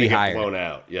should be higher. Blown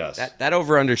out. Yes. That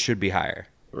over-under should be higher.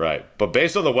 Right. But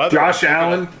based on the weather, Josh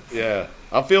Allen. Yeah.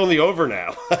 I'm feeling the over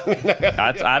now.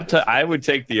 I would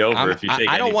take the over if you take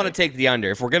I don't want to take the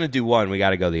under. If we're going to do one, we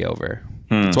got to go the over.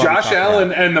 Josh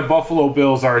Allen and the Buffalo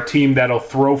Bills are a team that'll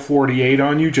throw 48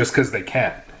 on you just because they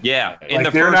can. Yeah.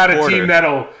 They're not a team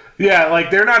that'll... Yeah,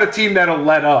 they're not a team that'll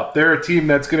let up. They're a team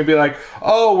that's going to be like,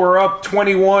 oh, we're up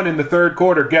 21 in the third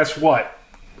quarter. Guess what?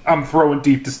 I'm throwing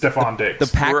deep to Stephon Diggs.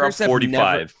 The Packers we're up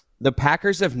 45. The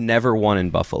Packers have never won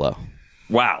in Buffalo.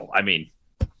 Wow. I mean...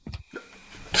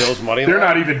 Bill's money They're line.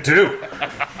 not even due.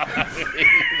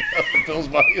 Bill's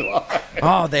money line.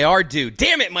 Oh, they are due.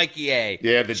 Damn it, Mikey A.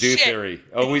 Yeah, the due theory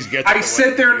always gets. I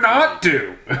said they're not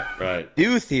due. Right.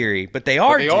 Due theory, but they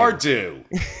are. They are due.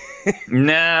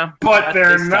 Nah. But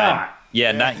they're this not. time.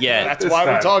 Yeah, not yet. That's why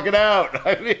we're talking out.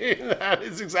 I mean, that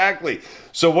is exactly.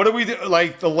 So what do we do?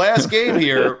 Like the last game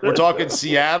here, we're talking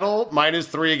Seattle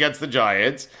 -3 against the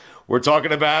Giants. We're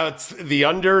talking about the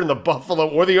under in the Buffalo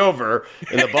or the over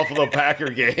in the Buffalo Packer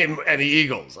game and the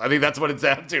Eagles. I think that's what it's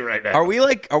down to right now. Are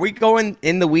we going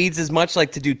in the weeds as much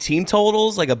like to do team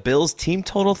totals, like a Bills team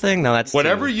total thing? No, that's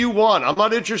whatever you want. I'm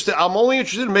not interested. I'm only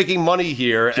interested in making money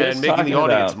here and making the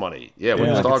audience money. Yeah, we're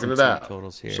just talking it out.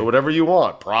 So whatever you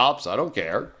want, props. I don't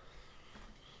care.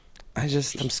 I'm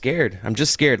scared. I'm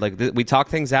just scared. Like we talk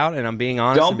things out, and I'm being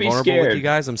honest and vulnerable with you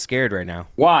guys. I'm scared right now.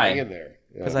 Why? Hang in there.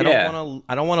 Because I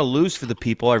don't want to lose for the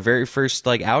people our very first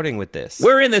outing with this.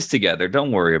 We're in this together.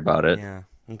 Don't worry about it. Yeah.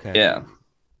 Okay. Yeah.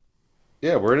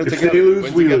 Yeah, we're in it If together. they lose,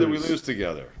 Win we together, lose. we lose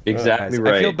together. Exactly Guys,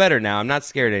 right. I feel better now. I'm not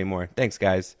scared anymore. Thanks,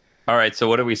 guys. All right, so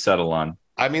what do we settle on?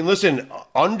 I mean, listen,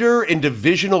 under in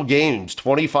divisional games,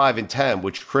 25-10,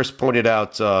 which Chris pointed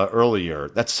out earlier,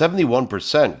 that's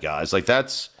 71%, guys. Like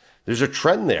there's a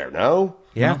trend there, no?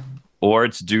 Yeah. Or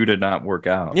it's due to not work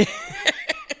out.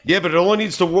 Yeah, but it only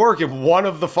needs to work if one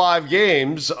of the 5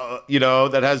 games,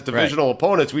 that has divisional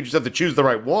opponents, we just have to choose the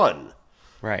right one.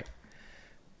 Right.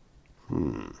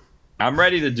 I'm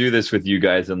ready to do this with you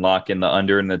guys and lock in the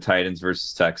under in the Titans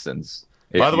versus Texans.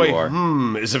 By the way,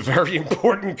 is a very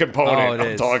important component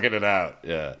of talking it out.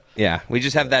 Yeah. Yeah, we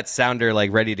just have that sounder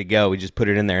ready to go. We just put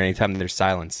it in there anytime there's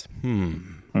silence.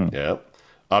 Yeah.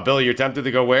 Billy, you're tempted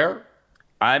to go where?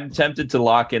 I'm tempted to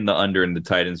lock in the under in the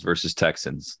Titans versus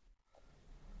Texans.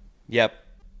 Yep.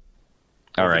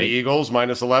 All For right. the Eagles,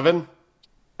 -11?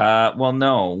 Well,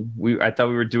 no. I thought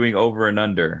we were doing over and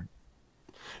under.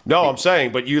 No, I'm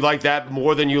saying, but you like that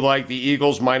more than you like the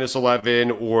Eagles -11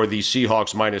 or the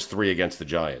Seahawks -3 against the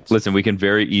Giants. Listen, we can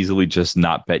very easily just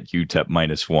not bet UTEP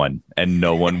 -1, and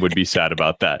no one would be sad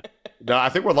about that. No, I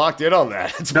think we're locked in on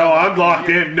that. No, I'm locked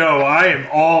in. No, I am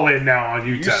all in now on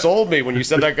You UTEP. sold me when you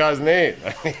said that guy's name.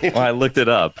 Well, I looked it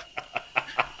up.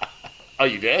 Oh,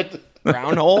 you did?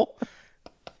 Brown hole?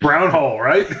 Brown hole,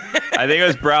 right? I think it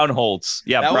was Brown Holtz.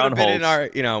 Yeah, That would Brown have been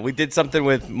Holtz. in our, we did something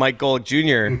with Mike Golick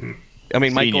Jr. I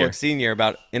mean, Mike Senior. Golick Sr.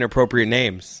 about inappropriate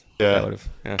names. Yeah. That would've-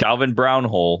 yeah. Calvin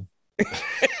Brownhole.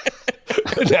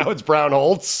 Now it's Brown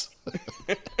Holtz.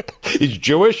 He's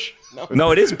Jewish,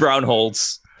 No, it is Brown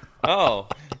Holtz. Oh.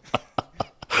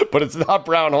 but it's not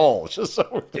Brown Hole. It's just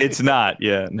so It's not.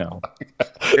 Yeah, no.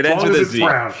 It As ends long with as a it's Z.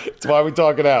 brown. that's why we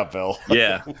talk it out, Bill.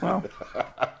 Yeah. Well,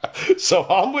 So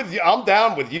I'm with you. I'm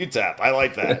down with UTEP. I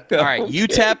like that. All right,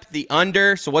 UTEP, the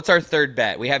under. So what's our third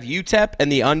bet? We have UTEP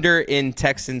and the under in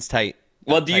Texans tight.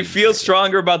 well, do you feel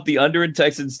stronger about the under in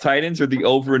Texans Titans or the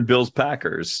over in Bills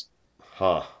Packers?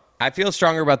 Huh. I feel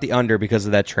stronger about the under because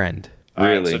of that trend. All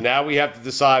right, Really? so now we have to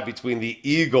decide between the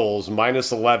Eagles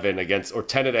 -11 against, or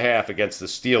 10.5 against the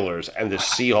Steelers, and the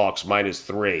Seahawks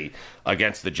 -3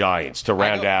 against the Giants to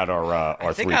round out our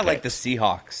I think three I like the picks.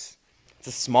 Seahawks. It's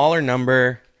a smaller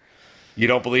number. You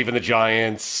don't believe in the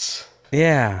Giants.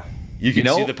 Yeah. You can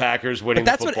know- see the Packers winning. But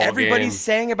that's the what football everybody's game.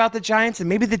 saying about the Giants, and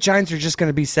maybe the Giants are just going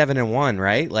to be 7-1,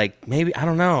 right? Like maybe I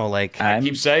don't know. I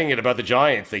keep saying it about the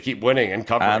Giants. They keep winning and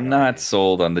covering. I'm not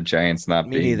sold on the Giants not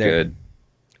Me being neither. good.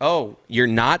 Oh, you're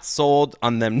not sold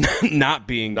on them not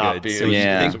being Not good. being. So you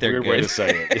Yeah. think It's a they're weird good? way to say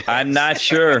it. I'm not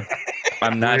sure.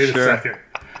 I'm not Wait a sure. second.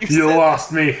 You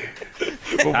lost me.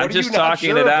 Well, I'm what are you just not talking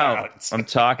sure it out. about? I'm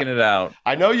talking it out.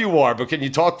 I know you are, but can you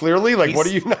talk clearly? Like, what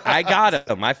are you not? I got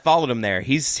him. I followed him there.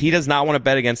 He does not want to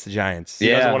bet against the Giants. He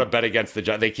doesn't Yeah. want to bet against the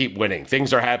Giants. They keep winning.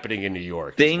 Things are happening in New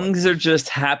York. Things are just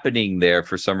happening there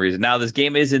for some reason. Now this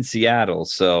game is in Seattle,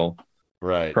 so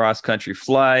Right. cross country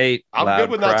flight. I'm loud good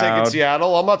with not crowd. taking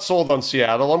Seattle. I'm not sold on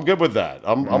Seattle. I'm good with that.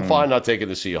 I'm fine not taking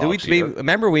the Seahawks.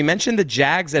 Remember, we mentioned the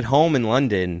Jags at home in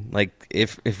London. Like,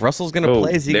 if Russell's going to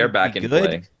play, is he they're gonna back be in good?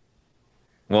 play.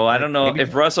 Well, I don't know Maybe-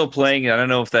 if Russell playing. I don't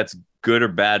know if that's good or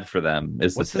bad for them.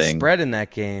 Is What's the the thing. spread in that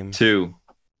game? 2.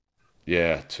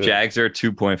 Yeah, Jags are a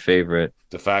 2-point favorite.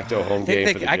 de facto home I game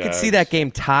think for the I could see Jags. that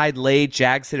game tied late.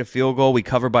 Jags hit a field goal. We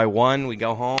cover by 1. We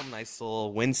go home. Nice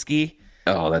little Winsky.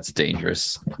 Oh, that's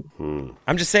dangerous.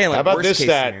 I'm just saying, like, How about worst this case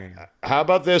stat? scenario. How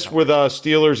about this with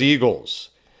Steelers Eagles?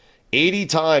 80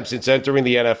 times since entering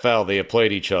the NFL, they have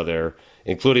played each other,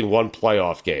 including one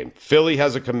playoff game. Philly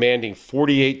has a commanding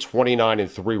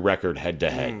 48-29-3 record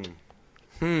head-to-head.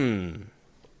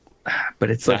 But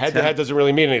it's Now, like head-to-head doesn't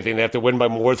really mean anything. They have to win by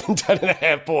more than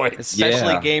 10.5 points.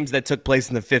 Especially Yeah. games that took place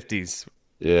in the 50s.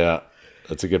 Yeah,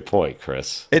 that's a good point,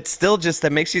 Chris. It's still just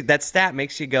that stat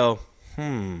makes you go,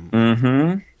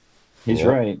 He's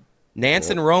right. Nance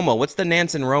and Romo. What's the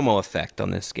Nance and Romo effect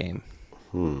on this game?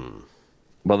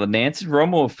 Well, the Nance and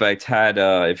Romo effect had,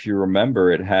 if you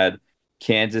remember, it had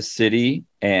Kansas City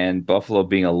and Buffalo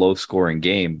being a low-scoring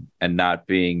game and not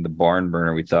being the barn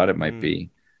burner we thought it might be.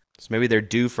 So maybe they're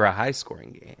due for a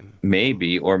high-scoring game.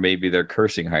 Maybe, or maybe they're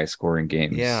cursing high-scoring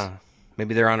games. Yeah.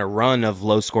 Maybe they're on a run of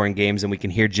low-scoring games, and we can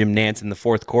hear Jim Nance in the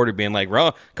fourth quarter being like,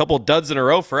 a couple of duds in a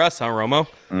row for us, huh, Romo?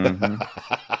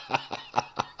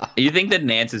 You think that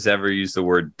Nance has ever used the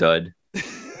word dud?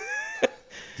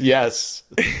 Yes.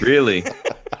 Really?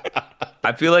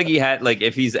 I feel like he had, like,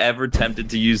 if he's ever tempted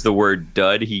to use the word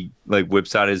dud, he, like,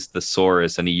 whips out his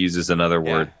thesaurus and he uses another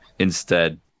word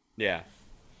instead. Yeah.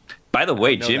 By the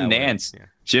way, know Jim that Nance. word. Yeah.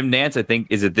 Jim Nance, I think,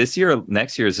 is it this year or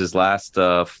next year is his last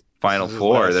Final This is his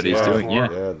Four last that he's Final doing? Four,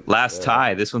 Yeah. yeah. Last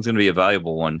tie. This one's going to be a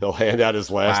valuable one. He'll hand out his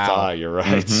last Wow. tie. You're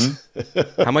right.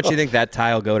 How much do you think that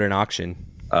tie will go to an auction?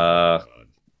 I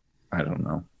don't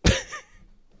know.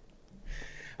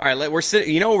 All right, we're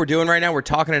sitting. You know what we're doing right now? We're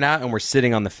talking it out, and we're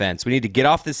sitting on the fence. We need to get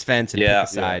off this fence and pick a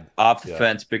side. Off the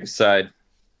fence, pick a side.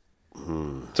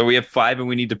 So we have 5 and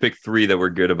we need to pick 3 that we're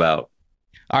good about.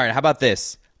 All right, how about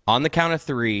this? On the count of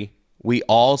 3, we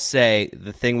all say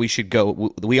the thing we should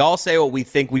go. We all say what we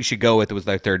think we should go with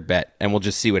our third bet, and we'll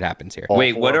just see what happens here. All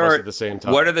Wait, four what of us are at the same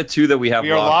time. what are the 2 that we have We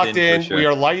are locked in. for sure?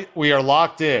 We are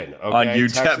locked in. Okay? On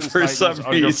UTEP Texans, for Titans some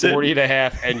under reason.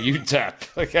 40.5 and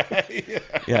UTEP. Okay.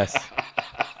 Yes.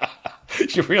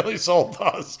 You really sold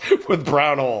us with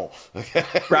Brown Hole.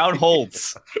 Brown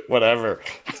Holtz. Whatever.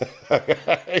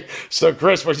 So,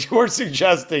 Chris, what you were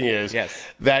suggesting is Yes.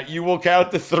 that you will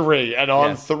count to 3, and on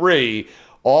Yes. 3,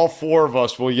 all 4 of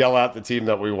us will yell out the team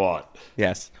that we want.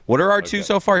 Yes. What are our 2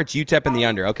 so far? It's UTEP and the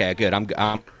under. Okay, good.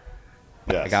 I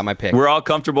Yes. got my pick. We're all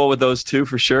comfortable with those 2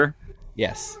 for sure.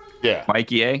 Yes. Yeah.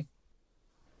 Mikey A.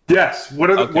 Yes. What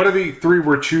are the 3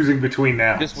 we're choosing between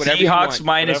now? Just whatever you Seahawks want.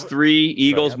 minus 3,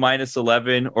 Eagles minus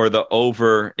 11, or the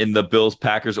over in the Bills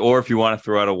Packers, or if you want to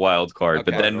throw out a wild card.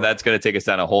 But Okay. then that's going to take us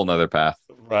down a whole nother path.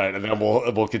 Right. And then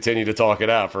we'll continue to talk it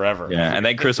out forever. Yeah, and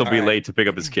then Chris will be right. late to pick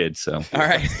up his kids. So All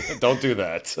right. Don't do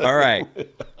that. All right.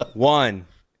 1,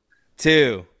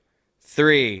 2,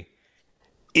 3.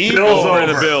 Bills over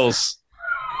the over. Bills.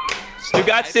 You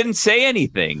guys didn't say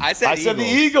anything. I said the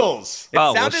Eagles. It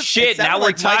Oh, well, sounded- it shit. sounded Now we're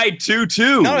like Mike- tied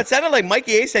 2-2. No, it sounded like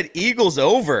Mikey A said Eagles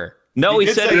over. No, he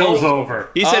did said say Bills over. over.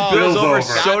 He said Oh, Bills Bills over. over.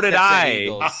 So did I.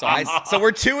 Eagles. So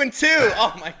we're 2-2.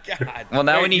 Oh my god. Well,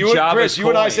 now we need you and Java's Chris, you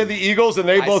and I coin. said the Eagles, and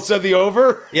they both said the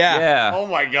over. Yeah. Yeah. Oh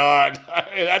my God,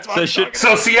 that's what So I'm should- talking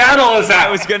So Seattle is out.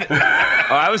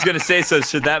 I was gonna say. So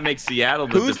should that make Seattle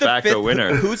the de Who's the facto fifth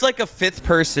winner? Who's like a fifth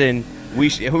person? We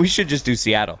should just do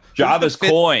Seattle. Who's the Java's fifth-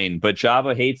 coin, but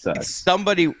Java hates us.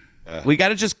 Somebody. We got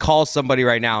to just call somebody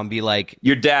right now and be like,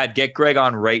 Your dad, get Greg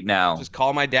on right now. just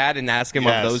call my dad and ask him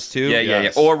Yes. of those 2. Yeah.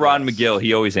 Yes, Or Ron yes. McGill.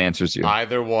 He always answers you.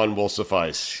 Either one will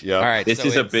suffice. Yeah. All right. This so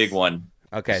is a it's- big one.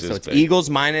 Okay, This so is it's big. Eagles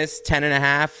minus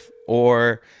 10.5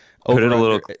 or Put it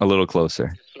over a little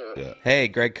closer. Hey,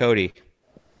 Greg Cody.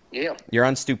 Yeah. You're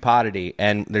on Stupidity,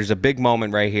 and there's a big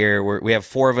moment right here where we have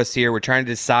 4 of us here. We're trying to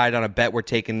decide on a bet we're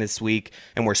taking this week,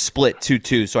 and we're split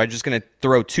 2-2. So I'm just going to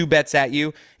throw 2 bets at you,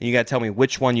 and you got to tell me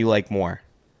which one you like more.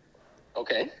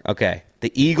 Okay. Okay.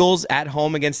 The Eagles at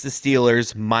home against the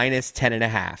Steelers minus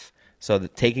 10.5. So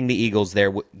taking the Eagles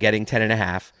there, getting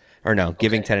 10.5. Or no,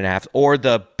 giving 10.5. Or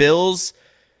the Bills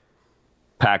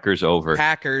Packers over.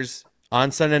 Packers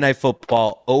on Sunday Night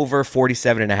Football over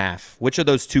 47.5. Which of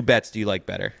those two bets do you like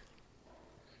better?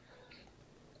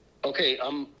 Okay,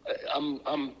 I'm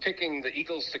picking the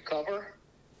Eagles to cover.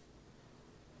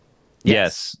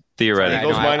 Yes, theoretically.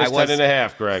 Eagles minus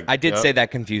 10.5, Greg. I did say that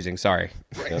confusing. Sorry.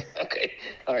 Right. Okay.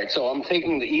 All right. So I'm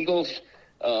taking the Eagles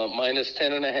minus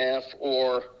 10.5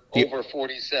 or over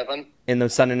 47 in the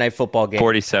Sunday Night Football game.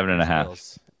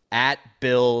 47.5 at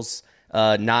Bills.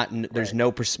 There's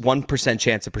no 1%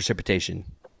 chance of precipitation.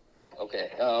 Okay.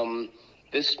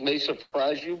 This may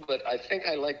surprise you, but I think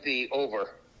I like the over.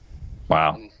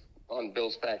 Wow. On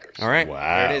Bills Packers. All right.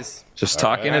 Wow. There it is. Just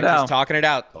talking it out. Just talking it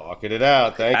out. Talking it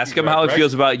out. Thank you. Ask him how he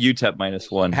feels about UTEP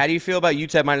 -1. How do you feel about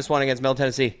UTEP -1 against Middle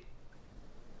Tennessee?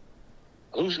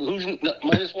 Who's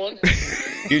minus one?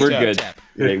 We're good.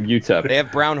 UTEP. They have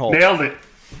Brownholtz. Nailed it.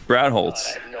 Brownholtz.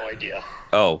 I have no idea.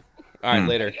 Oh. All right,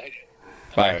 later.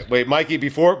 All right. Wait, Mikey,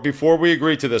 before we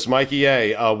agree to this, Mikey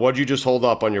A, what'd you just hold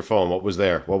up on your phone? What was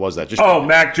there? What was that? Just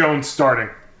Mac Jones starting.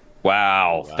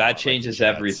 Wow, that changes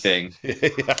everything.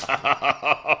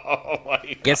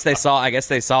 I guess they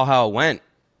saw how it went.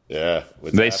 Yeah.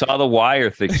 They saw the wire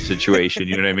situation,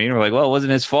 you know what I mean? We're like, well, it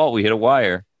wasn't his fault. We hit a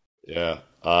wire. Yeah.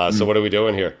 So what are we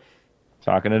doing here?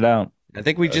 Talking it out. I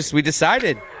think we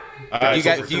decided. Right,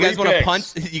 you guys want to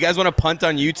punt? You guys want to punt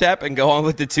on UTEP and go on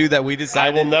with the two that we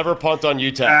decided? I will never punt on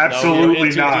UTEP. Absolutely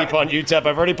too not. Deep on UTEP.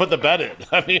 I've already put the bet in.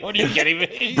 I mean, what are you kidding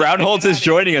me? Brownholtz is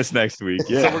joining us next week.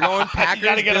 Yeah. So we're going Packers. You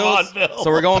gotta get Bills. him on, Bill.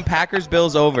 So we're going Packers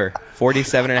Bills over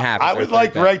 47.5. I would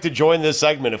like Greg to join this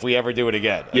segment if we ever do it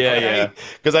again. Yeah.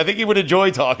 Because I think he would enjoy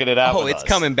talking it out. Oh, with it's us.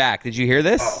 coming back. Did you hear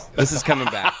this? This is coming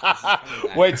back.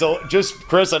 Wait, so just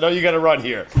Chris, I know you got to run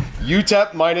here.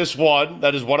 UTEP -1.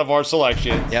 That is one of our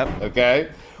selections. Yep. Okay.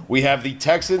 We have the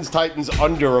Texans-Titans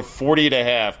under of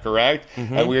 40.5, correct?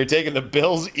 Mm-hmm. And we are taking the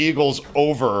Bills-Eagles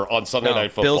over on Sunday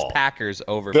Night Football. Bills-Packers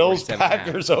over.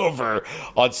 Bills-Packers over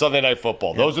on Sunday Night Football.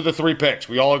 Yep. Those are the three picks.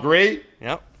 We all agree?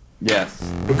 Yep. Yes.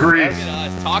 Agreed.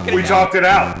 We talked it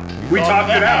out. We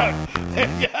talked it out.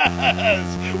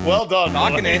 Yes. Well done.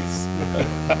 Talking it.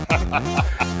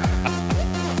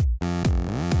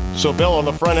 So, Bill, on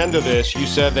the front end of this, you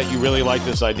said that you really liked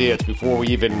this idea. It's before we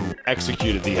even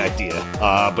executed the idea,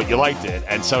 but you liked it.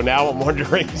 And so now I'm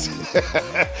wondering,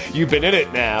 you've been in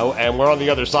it now, and we're on the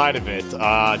other side of it.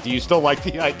 Do you still like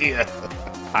the idea?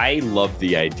 I love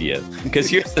the idea. Because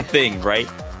here's the thing, right?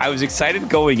 I was excited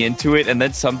going into it, and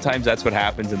then sometimes that's what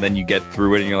happens, and then you get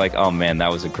through it, and you're like, oh, man,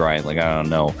 that was a grind. Like, I don't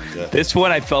know. Yeah. This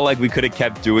one I felt like we could have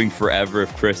kept doing forever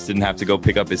if Chris didn't have to go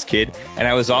pick up his kid. And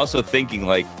I was also thinking,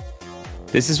 like,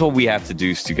 this is what we have to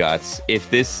do, Stugotz. If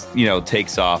this,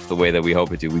 takes off the way that we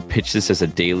hope it do, we pitch this as a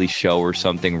daily show or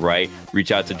something, right?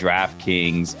 Reach out to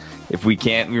DraftKings. If we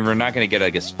can't, we're not going to get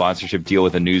like a sponsorship deal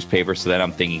with a newspaper. So then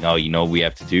I'm thinking, what we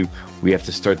have to do? We have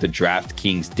to start the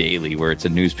DraftKings Daily, where it's a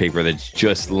newspaper that's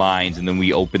just lines, and then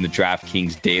we open the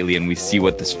DraftKings Daily and we see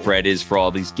what the spread is for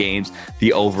all these games,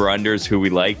 the over-unders, who we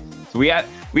like. So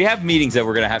we have meetings that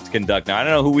we're going to have to conduct. Now, I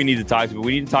don't know who we need to talk to, but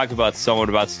we need to talk about someone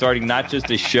about starting not just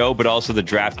a show, but also the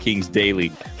DraftKings Daily,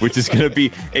 which is going to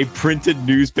be a printed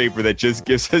newspaper that just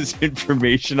gives us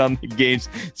information on the games.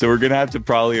 So we're going to have to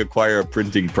probably acquire a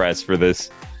printing press for this.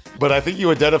 But I think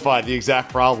you identified the exact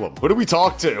problem. Who do we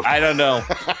talk to? I don't know.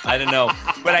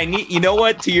 But I need, you know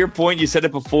what? To your point, you said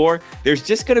it before. There's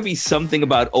just going to be something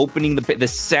about opening the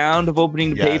sound of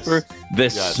opening the paper, the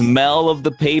smell of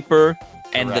the paper,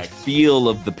 and the feel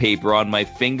of the paper on my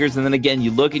fingers. And then again,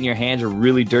 you look and your hands are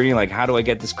really dirty. You're like, how do I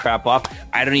get this crap off?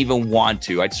 I don't even want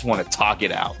to. I just want to talk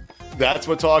it out. That's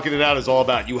what talking it out is all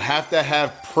about. You have to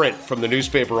have print from the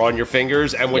newspaper on your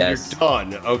fingers, and when you're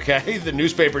done, okay, the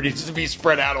newspaper needs to be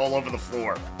spread out all over the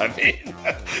floor. I mean,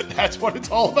 that's what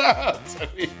it's all about. I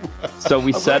mean, so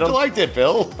we settled. You liked it,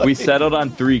 Bill. We settled on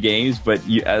 3 games, but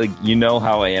you know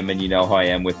how I am, and you know how I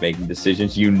am with making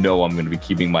decisions. You know I'm going to be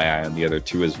keeping my eye on the other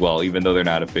 2 as well, even though they're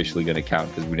not officially going to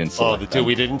count because we didn't select the 2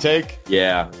 we didn't take?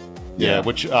 Yeah,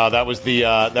 which that was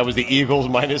the Eagles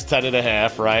minus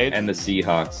 10.5, right? And the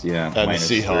Seahawks, and the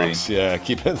Seahawks, 3. Yeah.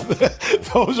 Keep it.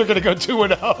 Those are going to go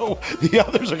 2-0. The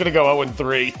others are going to go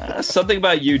 0-3. Something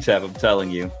about UTEP, I'm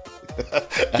telling you.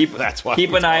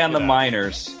 Keep an eye on the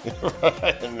minors.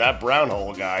 And that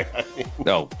Brownholtz guy. I mean,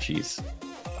 oh, jeez.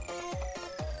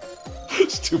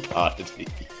 Stupidity.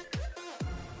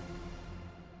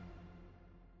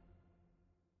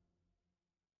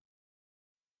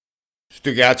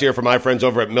 Stugotz here for my friends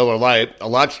over at Miller Lite. A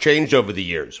lot's changed over the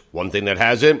years. One thing that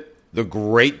hasn't, the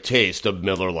great taste of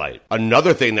Miller Lite.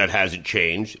 Another thing that hasn't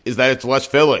changed is that it's less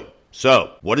filling.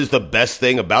 So, what is the best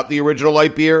thing about the original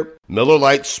light beer? Miller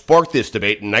Lite sparked this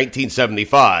debate in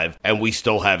 1975, and we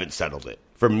still haven't settled it.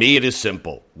 For me, it is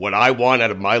simple. What I want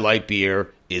out of my light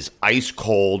beer is ice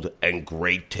cold and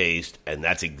great taste, and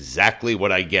that's exactly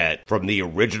what I get from the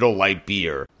original light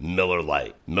beer, Miller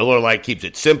Lite. Miller Lite keeps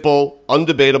it simple,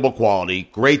 undebatable quality,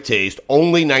 great taste,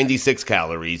 only 96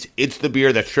 calories. It's the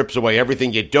beer that strips away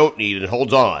everything you don't need and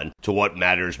holds on to what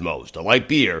matters most. A light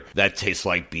beer that tastes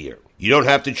like beer. You don't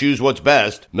have to choose what's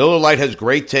best. Miller Lite has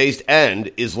great taste and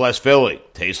is less filling.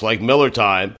 Tastes like Miller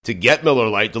time. To get Miller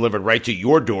Lite delivered right to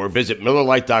your door, visit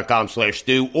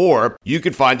MillerLite.com/stew, or you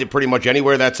can find it pretty much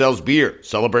anywhere that sells beer.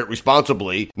 Celebrate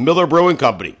responsibly. Miller Brewing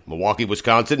Company, Milwaukee,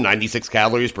 Wisconsin, 96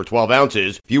 calories per 12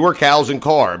 ounces, fewer calories and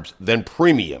carbs than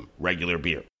premium regular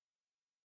beer.